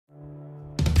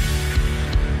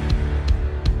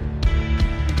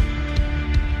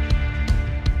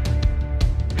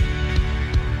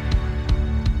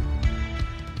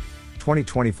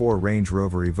2024 Range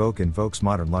Rover Evoque invokes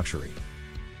modern luxury.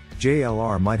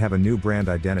 JLR might have a new brand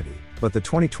identity, but the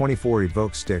 2024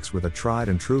 Evoque sticks with a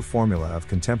tried-and-true formula of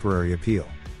contemporary appeal.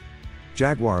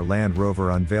 Jaguar Land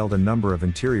Rover unveiled a number of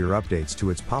interior updates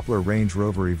to its popular Range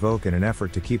Rover Evoque in an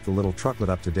effort to keep the little trucklet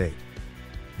up to date.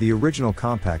 The original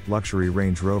compact luxury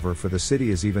Range Rover for the city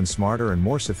is even smarter and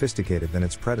more sophisticated than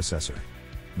its predecessor.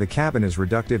 The cabin is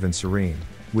reductive and serene,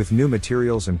 with new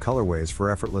materials and colorways for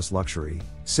effortless luxury,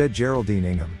 said Geraldine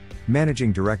Ingham,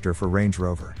 managing director for Range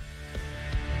Rover.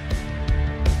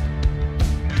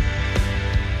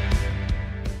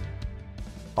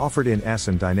 Offered in S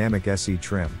and Dynamic SE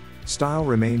trim, style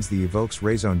remains the Evoque's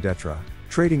raison d'etre,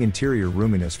 trading interior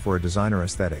roominess for a designer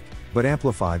aesthetic, but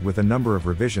amplified with a number of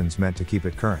revisions meant to keep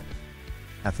it current.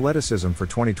 Athleticism for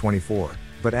 2024,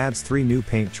 but adds 3 new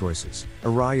paint choices: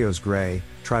 Arroyo's Gray,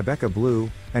 Tribeca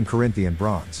Blue, and Corinthian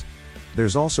Bronze.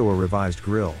 There's also a revised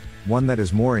grille, one that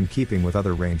is more in keeping with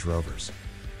other Range Rovers.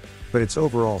 But its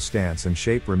overall stance and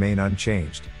shape remain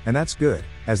unchanged, and that's good,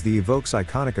 as the Evoque's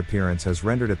iconic appearance has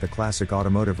rendered it the classic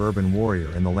automotive urban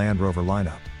warrior in the Land Rover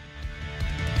lineup.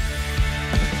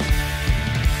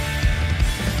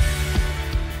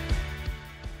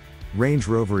 Range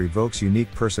Rover Evoque's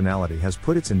unique personality has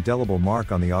put its indelible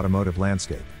mark on the automotive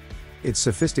landscape. Its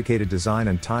sophisticated design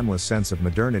and timeless sense of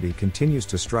modernity continues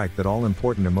to strike that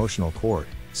all-important emotional chord,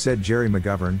 said Jerry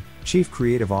McGovern, Chief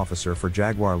Creative Officer for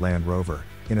Jaguar Land Rover,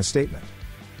 in a statement.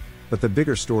 But the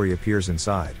bigger story appears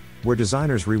inside, where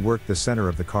designers reworked the center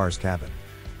of the car's cabin.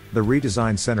 The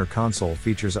redesigned center console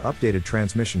features an updated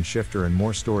transmission shifter and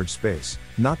more storage space,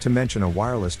 not to mention a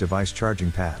wireless device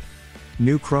charging pad.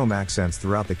 New chrome accents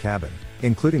throughout the cabin,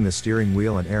 including the steering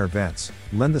wheel and air vents,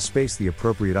 lend the space the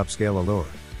appropriate upscale allure.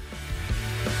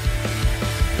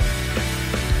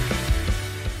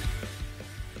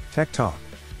 Tech Talk.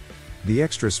 The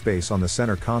extra space on the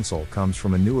center console comes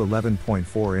from a new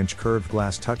 11.4-inch curved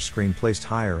glass touchscreen placed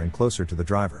higher and closer to the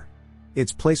driver.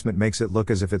 Its placement makes it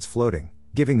look as if it's floating,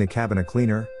 giving the cabin a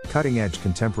cleaner, cutting-edge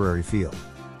contemporary feel.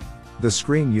 The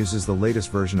screen uses the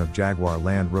latest version of Jaguar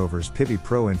Land Rover's Pivi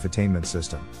Pro infotainment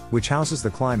system, which houses the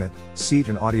climate, seat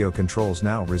and audio controls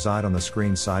now reside on the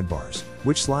screen sidebars,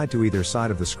 which slide to either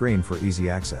side of the screen for easy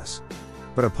access.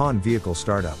 But upon vehicle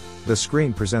startup, the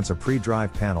screen presents a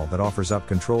pre-drive panel that offers up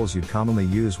controls you'd commonly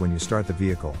use when you start the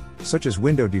vehicle, such as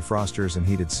window defrosters and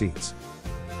heated seats.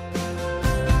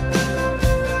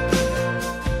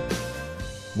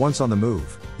 Once on the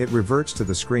move, it reverts to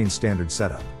the screen's standard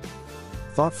setup.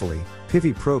 Thoughtfully,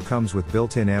 Pivi Pro comes with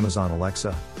built-in Amazon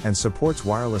Alexa, and supports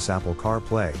wireless Apple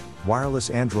CarPlay, wireless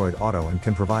Android Auto, and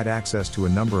can provide access to a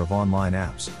number of online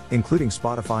apps, including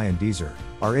Spotify and Deezer,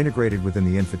 are integrated within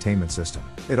the infotainment system.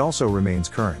 It also remains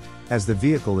current, as the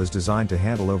vehicle is designed to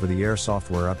handle over-the-air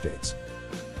software updates.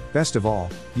 Best of all,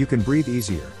 you can breathe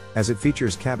easier, as it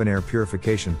features Cabin Air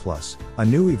Purification Plus, a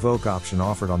new Évoque option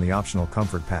offered on the optional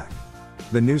Comfort Pack.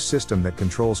 The new system that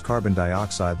controls carbon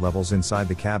dioxide levels inside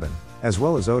the cabin, as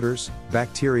well as odors,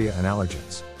 bacteria and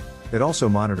allergens. It also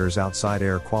monitors outside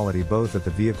air quality both at the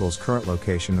vehicle's current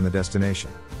location and the destination.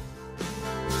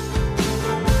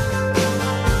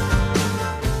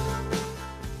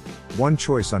 One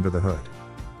choice under the hood.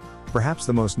 Perhaps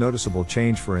the most noticeable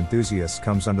change for enthusiasts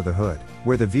comes under the hood,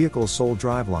 where the vehicle's sole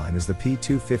driveline is the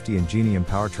P250 Ingenium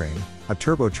powertrain, a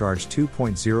turbocharged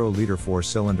 2.0-liter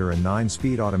 4-cylinder and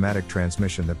 9-speed automatic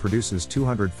transmission that produces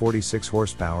 246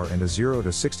 horsepower and a 0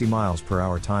 to 60 miles per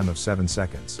hour time of 7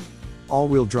 seconds.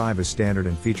 All-wheel drive is standard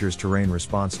and features terrain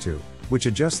response 2, which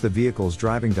adjusts the vehicle's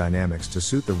driving dynamics to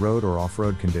suit the road or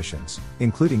off-road conditions,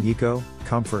 including eco,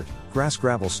 comfort, grass,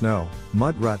 gravel, snow,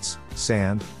 mud, ruts,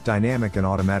 sand, dynamic and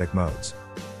automatic modes.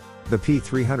 The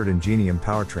P300 Ingenium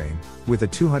powertrain, with a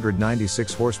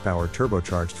 296 horsepower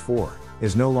turbocharged 4,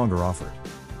 is no longer offered.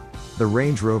 The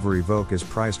Range Rover Evoque is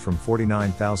priced from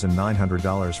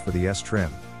 $49,900 for the S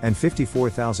trim, and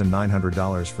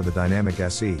 $54,900 for the Dynamic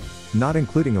SE, not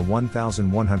including a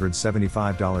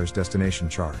 $1,175 destination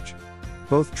charge.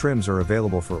 Both trims are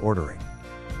available for ordering.